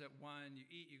 ceremonies at 1, you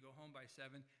eat, you go home by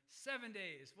 7. 7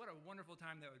 days. What a wonderful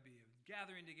time that would be,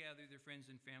 gathering together with your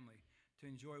friends and family to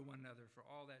enjoy one another for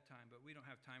all that time. But we don't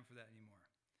have time for that anymore.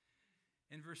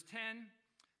 In verse 10,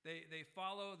 they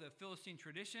follow the Philistine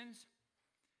traditions,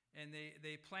 and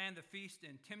they plan the feast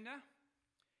in Timnah.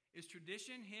 It's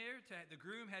tradition here, the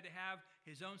groom had to have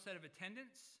his own set of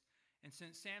attendants. And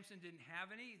since Samson didn't have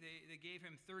any, they gave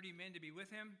him 30 men to be with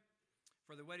him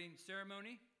for the wedding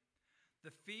ceremony.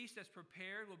 The feast that's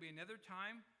prepared will be another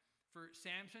time for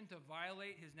Samson to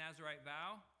violate his Nazirite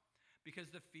vow,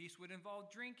 because the feast would involve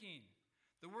drinking.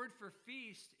 The word for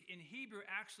feast in Hebrew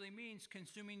actually means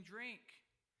consuming drink.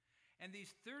 And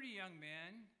these 30 young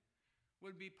men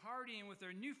would be partying with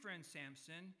their new friend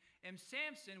Samson, and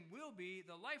Samson will be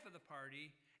the life of the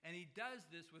party, and he does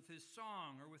this with his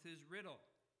song or with his riddle.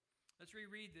 Let's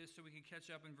reread this so we can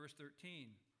catch up in verse 13.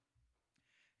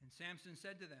 And Samson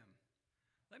said to them,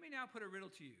 "Let me now put a riddle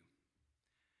to you.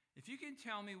 If you can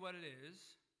tell me what it is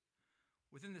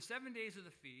within the 7 days of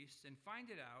the feast and find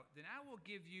it out, then I will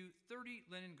give you 30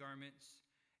 linen garments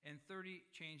and 30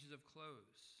 changes of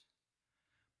clothes.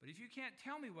 But if you can't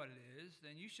tell me what it is,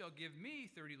 then you shall give me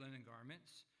 30 linen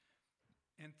garments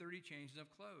and 30 changes of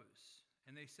clothes."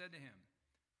 And they said to him,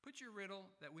 "Put your riddle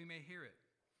that we may hear it."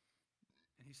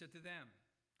 And he said to them,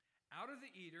 "Out of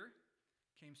the eater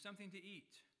came something to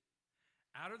eat.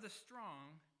 Out of the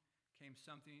strong came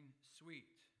something sweet."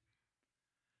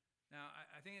 Now,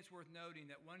 I think it's worth noting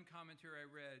that one commentary I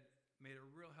read made a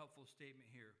real helpful statement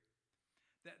here.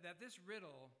 That this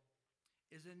riddle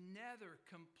is another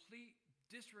complete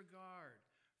disregard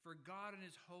for God and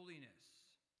his holiness.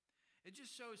 It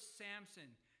just shows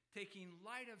Samson taking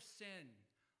light of sin,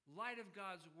 light of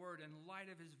God's word, and light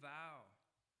of his vow.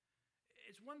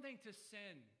 It's one thing to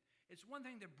sin. It's one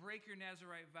thing to break your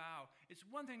Nazirite vow. It's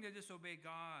one thing to disobey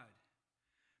God.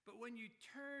 But when you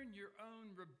turn your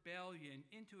own rebellion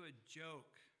into a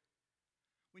joke,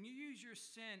 when you use your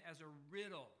sin as a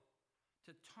riddle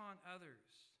to taunt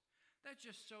others, that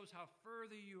just shows how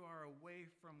further you are away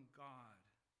from God.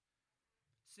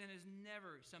 Sin is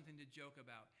never something to joke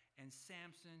about, and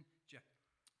Samson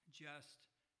just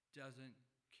doesn't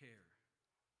care.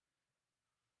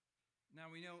 Now,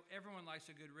 we know everyone likes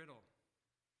a good riddle,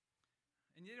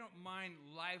 and you don't mind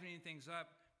livening things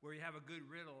up where you have a good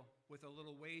riddle with a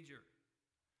little wager.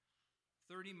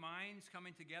 30 minds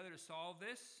coming together to solve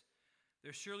this.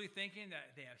 They're surely thinking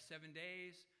that they have 7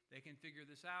 days, they can figure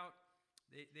this out.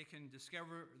 They can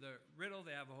discover the riddle.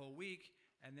 They have a whole week,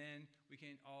 and then we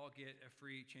can all get a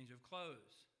free change of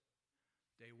clothes.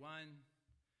 Day 1,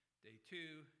 day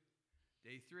 2,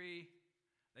 day 3,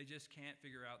 they just can't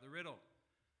figure out the riddle.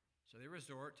 So they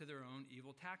resort to their own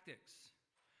evil tactics.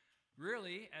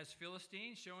 Really, as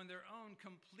Philistines, showing their own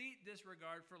complete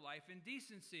disregard for life and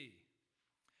decency.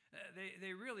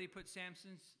 They really put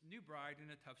Samson's new bride in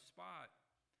a tough spot.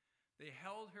 They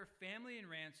held her family in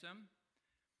ransom,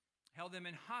 held them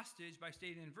in hostage by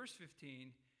stating in verse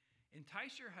 15,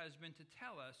 "Entice your husband to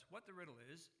tell us what the riddle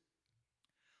is,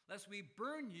 lest we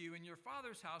burn you and your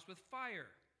father's house with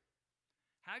fire.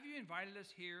 Have you invited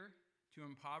us here to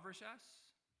impoverish us?"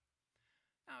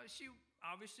 Now, she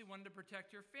obviously wanted to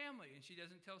protect her family, and she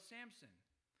doesn't tell Samson.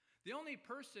 The only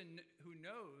person who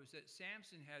knows that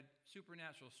Samson had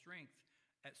supernatural strength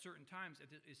at certain times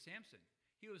is Samson.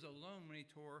 He was alone when he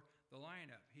tore the lion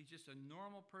up. He's just a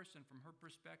normal person from her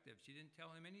perspective. She didn't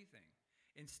tell him anything.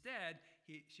 Instead,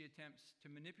 she attempts to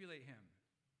manipulate him.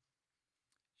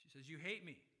 She says, "You hate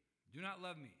me. do not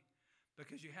love me,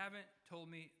 because you haven't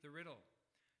told me the riddle.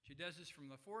 She does this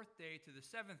from the 4th day to the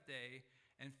 7th day,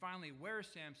 and finally wears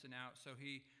Samson out. So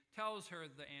he tells her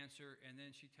the answer, and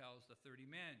then she tells the 30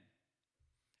 men.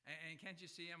 And can't you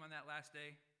see them on that last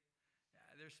day?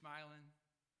 They're smiling.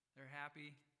 They're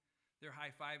happy. They're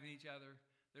high-fiving each other.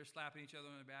 They're slapping each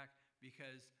other on the back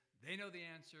because they know the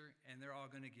answer, and they're all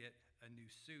going to get a new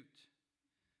suit.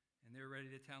 And they're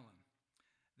ready to tell him.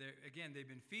 Again, they've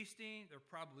been feasting. They're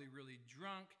probably really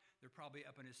drunk. They're probably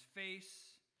up in his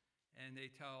face. And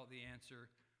they tell the answer,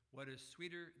 what is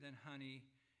sweeter than honey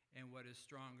and what is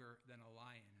stronger than a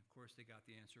lion? Of course, they got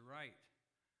the answer right.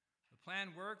 The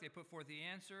plan worked. They put forth the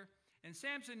answer. And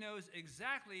Samson knows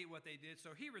exactly what they did.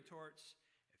 So he retorts,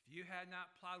 if you had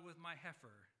not plowed with my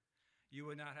heifer, you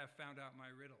would not have found out my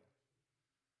riddle.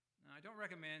 Now, I don't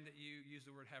recommend that you use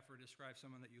the word heifer to describe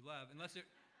someone that you love, unless you're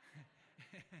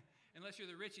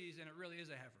the Richies and it really is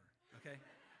a heifer, okay?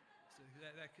 So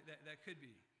that could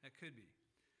be. That could be.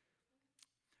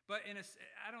 But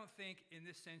I don't think in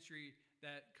this century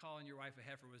that calling your wife a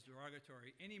heifer was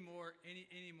derogatory any more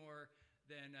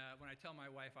than when I tell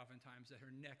my wife oftentimes that her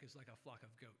neck is like a flock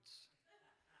of goats.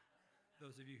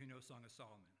 Those of you who know Song of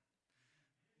Solomon.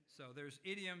 So there's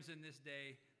idioms in this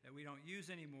day that we don't use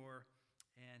anymore,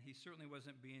 and he certainly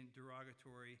wasn't being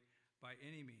derogatory by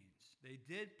any means. They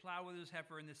did plow with his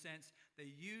heifer in the sense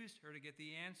they used her to get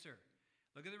the answer.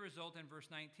 Look at the result in verse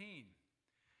 19.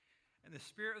 And the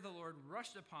Spirit of the Lord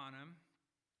rushed upon him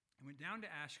and went down to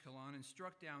Ashkelon and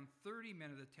struck down 30 men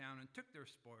of the town and took their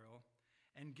spoil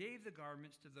and gave the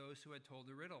garments to those who had told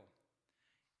the riddle.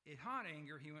 In hot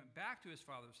anger, he went back to his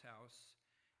father's house,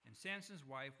 and Samson's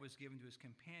wife was given to his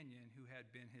companion who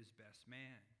had been his best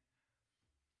man.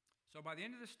 So by the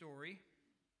end of the story,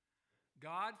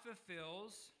 God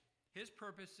fulfills his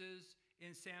purposes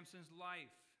in Samson's life.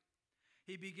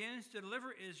 He begins to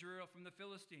deliver Israel from the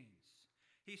Philistines.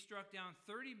 He struck down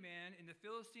 30 men in the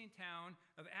Philistine town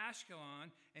of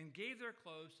Ashkelon and gave their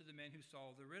clothes to the men who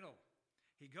solved the riddle.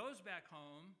 He goes back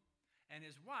home, and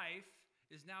his wife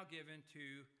is now given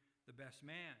to the best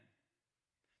man.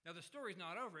 Now, the story's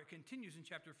not over. It continues in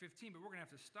chapter 15, but we're going to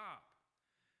have to stop.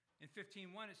 In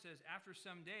 15:1, it says, after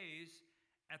some days,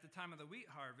 at the time of the wheat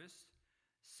harvest,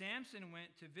 Samson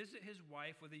went to visit his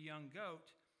wife with a young goat,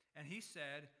 and he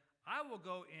said, I will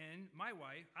go into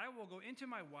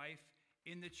my wife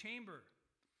in the chamber.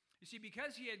 You see,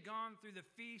 because he had gone through the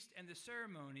feast and the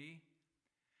ceremony,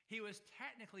 he was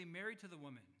technically married to the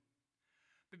woman.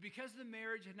 But because the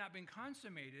marriage had not been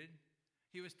consummated,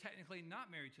 he was technically not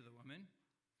married to the woman.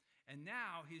 And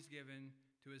now he's given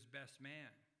to his best man.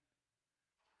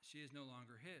 She is no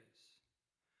longer his.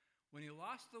 When he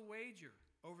lost the wager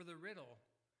over the riddle,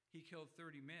 he killed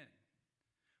 30 men.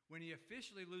 When he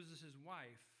officially loses his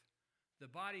wife,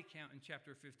 the body count in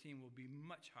chapter 15 will be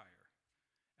much higher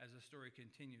as the story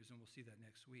continues, and we'll see that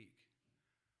next week.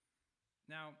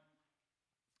 Now,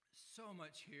 so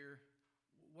much here.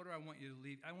 What do I want you to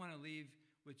leave? I want to leave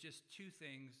with just two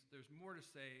things. There's more to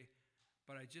say,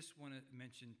 but I just want to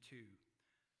mention two.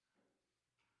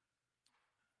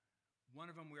 One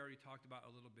of them we already talked about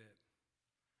a little bit.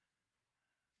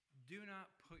 Do not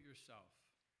put yourself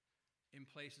in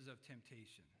places of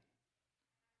temptation.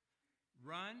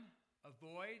 Run,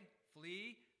 avoid,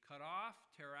 flee, cut off,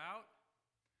 tear out.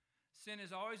 Sin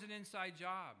is always an inside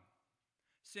job.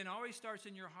 Sin always starts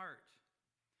in your heart.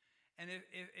 And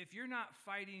if you're not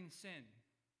fighting sin,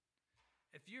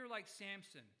 if you're like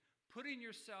Samson, putting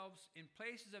yourselves in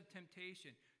places of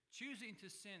temptation, choosing to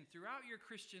sin throughout your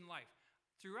Christian life,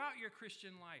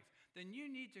 then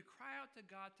you need to cry out to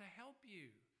God to help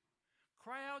you.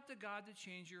 Cry out to God to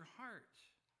change your heart.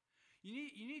 You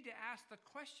need to ask the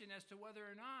question as to whether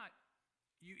or not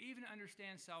you even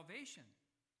understand salvation.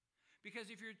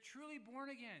 Because if you're truly born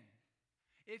again,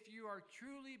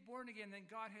 then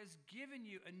God has given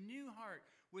you a new heart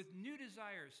with new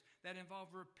desires that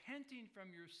involve repenting from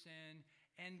your sin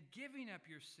and giving up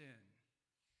your sin.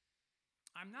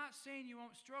 I'm not saying you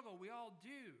won't struggle. We all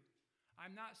do.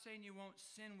 I'm not saying you won't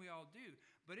sin. We all do.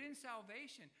 But in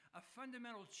salvation, a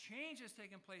fundamental change has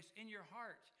taken place in your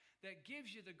heart that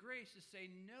gives you the grace to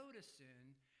say no to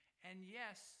sin and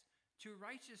yes to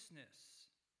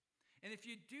righteousness. And if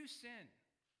you do sin,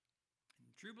 and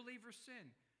true believers sin,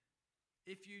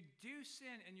 if you do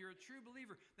sin and you're a true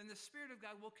believer, then the Spirit of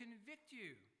God will convict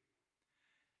you.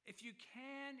 If you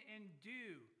can and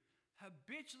do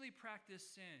habitually practice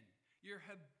sin, you're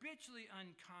habitually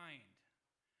unkind,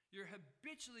 you're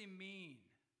habitually mean,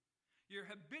 you're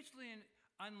habitually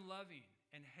unloving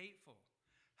and hateful,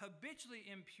 habitually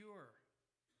impure,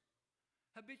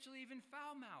 habitually even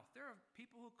foul-mouthed. There are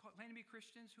people who claim to be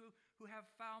Christians who have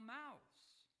foul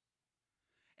mouths.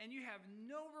 And you have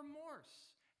no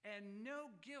remorse and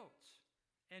no guilt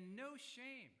and no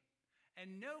shame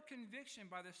and no conviction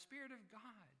by the Spirit of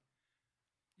God.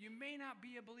 You may not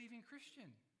be a believing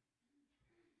Christian.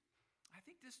 I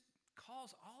think this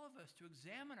calls all of us to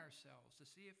examine ourselves to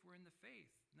see if we're in the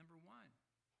faith, number one.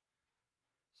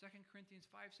 2 Corinthians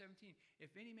 5:17,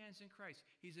 if any man's in Christ,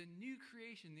 he's a new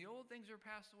creation. The old things are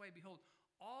passed away. Behold,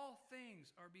 all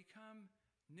things are become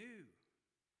new.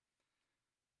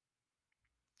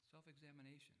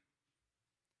 Self-examination.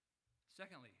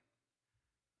 Secondly,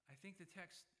 I think the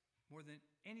text, more than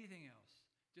anything else,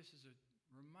 just as a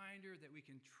reminder that we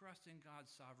can trust in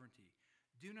God's sovereignty.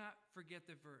 Do not forget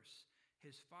the verse.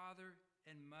 His father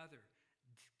and mother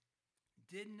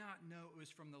did not know it was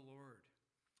from the Lord,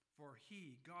 for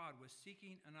he, God, was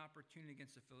seeking an opportunity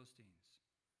against the Philistines.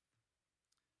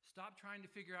 Stop trying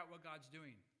to figure out what God's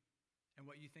doing and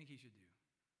what you think he should do.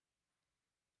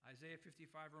 Isaiah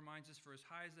 55 reminds us, for as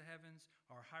high as the heavens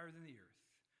are higher than the earth,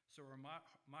 so are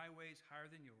my ways higher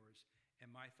than yours, and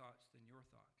my thoughts than your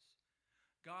thoughts.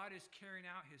 God is carrying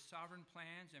out his sovereign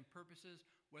plans and purposes,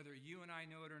 whether you and I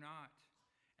know it or not.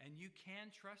 And you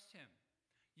can trust him.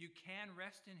 You can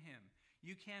rest in him.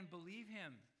 You can believe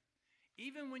him,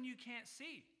 even when you can't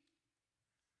see.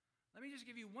 Let me just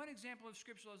give you one example of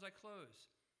scripture as I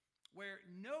close, where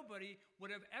nobody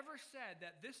would have ever said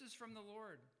that this is from the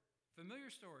Lord. Familiar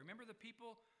story. Remember the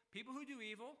people who do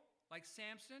evil, like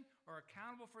Samson, are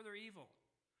accountable for their evil.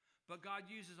 But God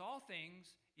uses all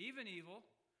things, even evil,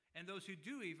 and those who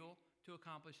do evil to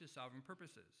accomplish his sovereign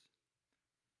purposes.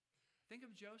 Think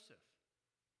of Joseph,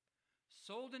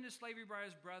 sold into slavery by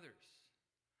his brothers.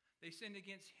 They sinned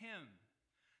against him.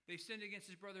 They sinned against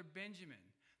his brother Benjamin.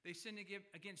 They sinned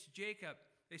against Jacob.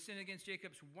 They sinned against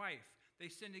Jacob's wife. They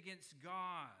sinned against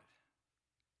God.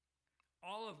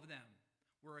 All of them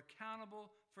were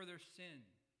accountable for their sin.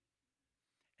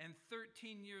 And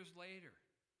 13 years later,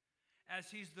 as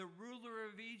he's the ruler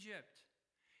of Egypt,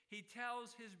 he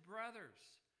tells his brothers,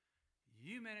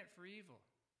 you meant it for evil.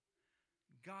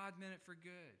 God meant it for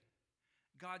good.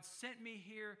 God sent me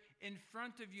here in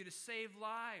front of you to save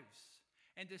lives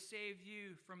and to save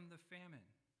you from the famine.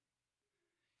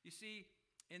 You see,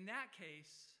 in that case,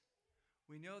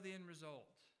 we know the end result.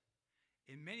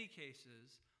 In many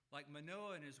cases, like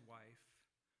Manoah and his wife,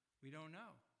 we don't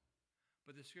know.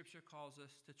 But the scripture calls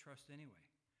us to trust anyway,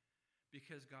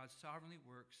 because God sovereignly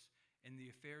works in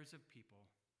the affairs of people,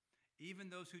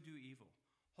 even those who do evil,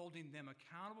 holding them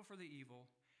accountable for the evil,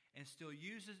 and still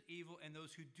uses evil and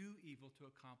those who do evil to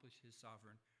accomplish his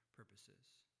sovereign purposes.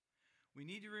 We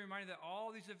need to be reminded that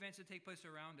all these events that take place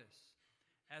around us,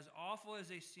 as awful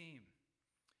as they seem,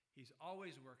 he's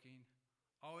always working,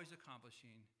 always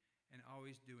accomplishing, and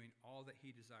always doing all that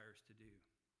he desires to do.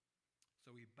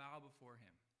 So we bow before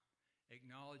him,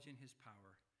 acknowledging his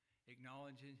power,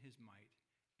 acknowledging his might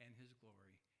and his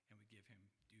glory, and we give him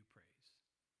due praise.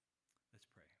 Let's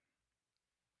pray.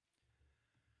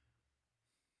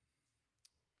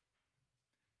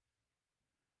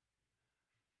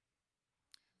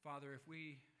 Father, if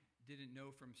we didn't know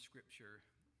from Scripture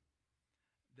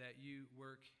that you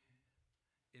work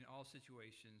in all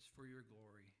situations for your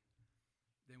glory,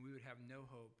 then we would have no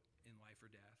hope in life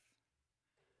or death.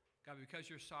 God, because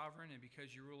you're sovereign and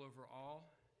because you rule over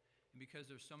all, and because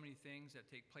there's so many things that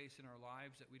take place in our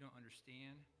lives that we don't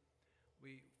understand,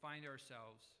 we find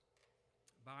ourselves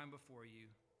bowing before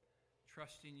you,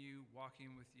 trusting you,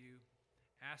 walking with you,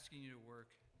 asking you to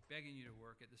work, begging you to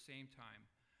work, at the same time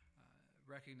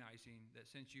recognizing that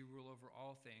since you rule over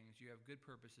all things, you have good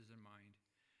purposes in mind.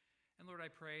 And Lord,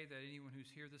 I pray that anyone who's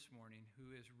here this morning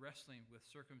who is wrestling with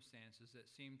circumstances that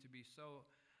seem to be so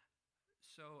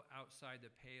outside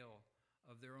the pale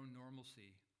of their own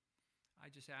normalcy,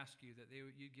 I just ask you that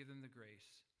you'd give them the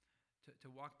grace to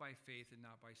walk by faith and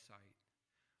not by sight.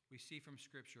 We see from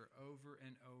Scripture over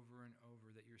and over and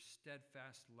over that your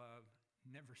steadfast love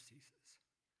never ceases,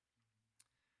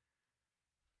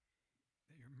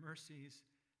 that your mercies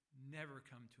never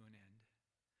come to an end.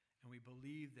 And we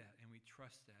believe that, and we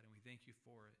trust that, and we thank you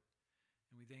for it.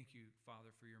 And we thank you, Father,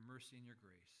 for your mercy and your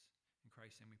grace. In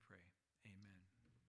Christ's name we pray. Amen.